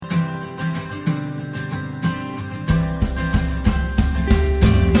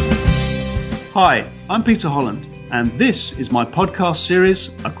Hi, I'm Peter Holland, and this is my podcast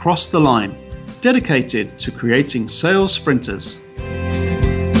series, Across the Line, dedicated to creating sales sprinters.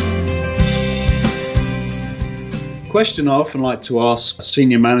 The question I often like to ask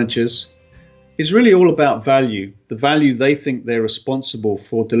senior managers is really all about value, the value they think they're responsible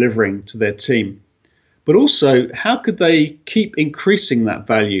for delivering to their team. But also, how could they keep increasing that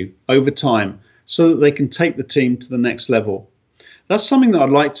value over time so that they can take the team to the next level? That's something that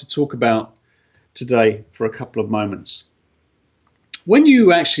I'd like to talk about today for a couple of moments. When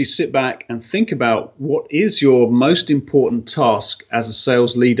you actually sit back and think about what is your most important task as a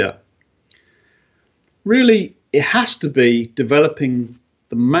sales leader, really it has to be developing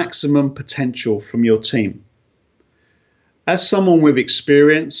the maximum potential from your team. As someone with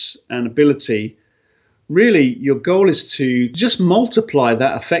experience and ability, really your goal is to just multiply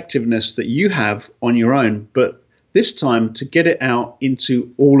that effectiveness that you have on your own, but this time to get it out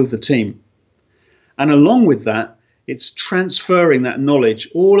into all of the team. And along with that, it's transferring that knowledge,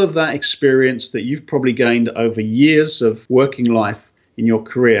 all of that experience that you've probably gained over years of working life in your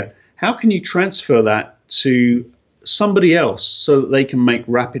career. How can you transfer that to somebody else so that they can make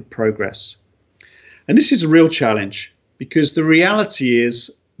rapid progress? And this is a real challenge because the reality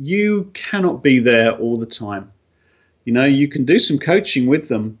is you cannot be there all the time. You know, you can do some coaching with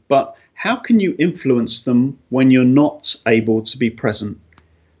them, but how can you influence them when you're not able to be present?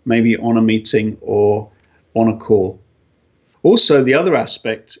 Maybe on a meeting or on a call. Also, the other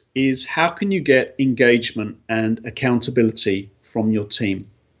aspect is how can you get engagement and accountability from your team?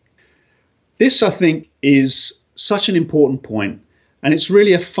 This, I think, is such an important point, and it's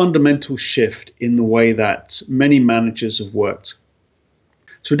really a fundamental shift in the way that many managers have worked.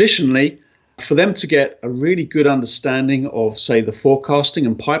 Traditionally, for them to get a really good understanding of, say, the forecasting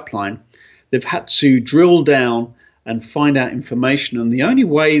and pipeline, they've had to drill down and find out information. And the only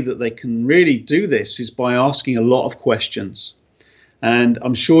way that they can really do this is by asking a lot of questions. And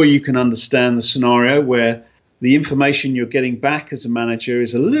I'm sure you can understand the scenario where the information you're getting back as a manager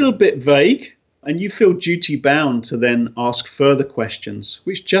is a little bit vague, and you feel duty bound to then ask further questions,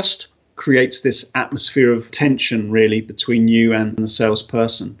 which just creates this atmosphere of tension really between you and the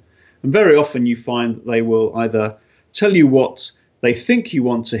salesperson. And very often you find that they will either tell you what they think you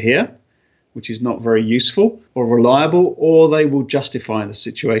want to hear, which is not very useful or reliable, or they will justify the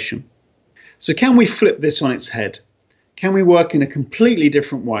situation. So can we flip this on its head? Can we work in a completely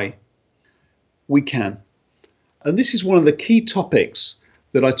different way? We can. And this is one of the key topics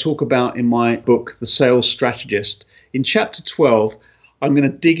that I talk about in my book, The Sales Strategist. In chapter 12, I'm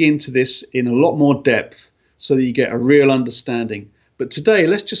going to dig into this in a lot more depth so that you get a real understanding. But today,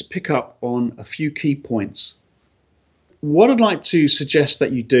 let's just pick up on a few key points. What I'd like to suggest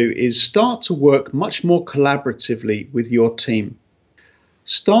that you do is start to work much more collaboratively with your team.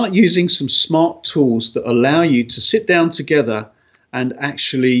 Start using some smart tools that allow you to sit down together and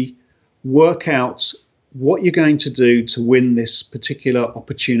actually work out what you're going to do to win this particular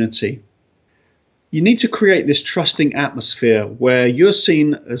opportunity. You need to create this trusting atmosphere where you're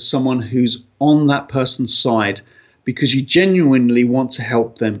seen as someone who's on that person's side because you genuinely want to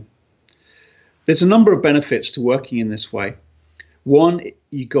help them. There's a number of benefits to working in this way. One,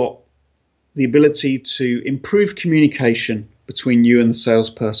 you got the ability to improve communication between you and the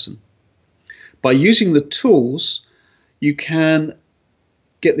salesperson. By using the tools, you can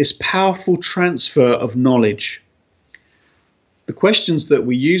get this powerful transfer of knowledge. The questions that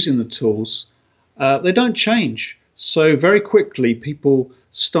we use in the tools, they don't change. So very quickly, people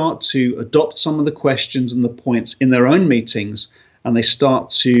start to adopt some of the questions and the points in their own meetings, and they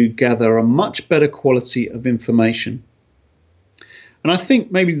start to gather a much better quality of information. And I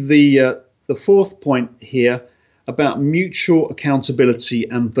think maybe the fourth point here about mutual accountability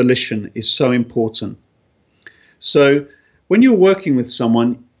and volition is so important. So when you're working with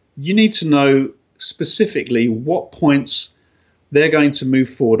someone, you need to know specifically what points they're going to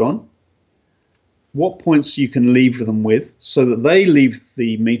move forward on, what points you can leave them with so that they leave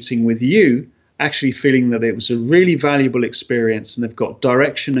the meeting with you actually feeling that it was a really valuable experience and they've got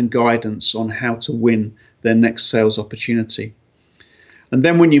direction and guidance on how to win their next sales opportunity. And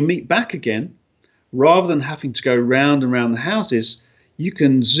then when you meet back again, rather than having to go round and round the houses, you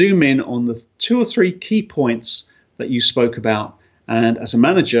can zoom in on the 2 or 3 key points that you spoke about. And as a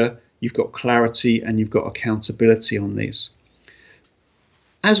manager, you've got clarity and you've got accountability on these.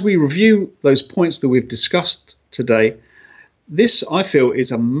 As we review those points that we've discussed today, this, I feel,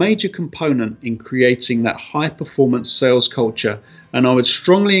 is a major component in creating that high-performance sales culture, and I would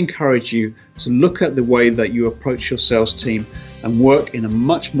strongly encourage you to look at the way that you approach your sales team and work in a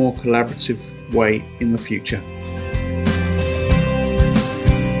much more collaborative way in the future.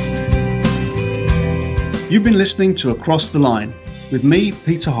 You've been listening to Across the Line with me,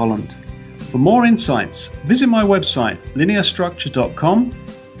 Peter Holland. For more insights, visit my website, linearstructure.com,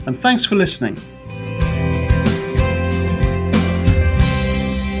 and thanks for listening.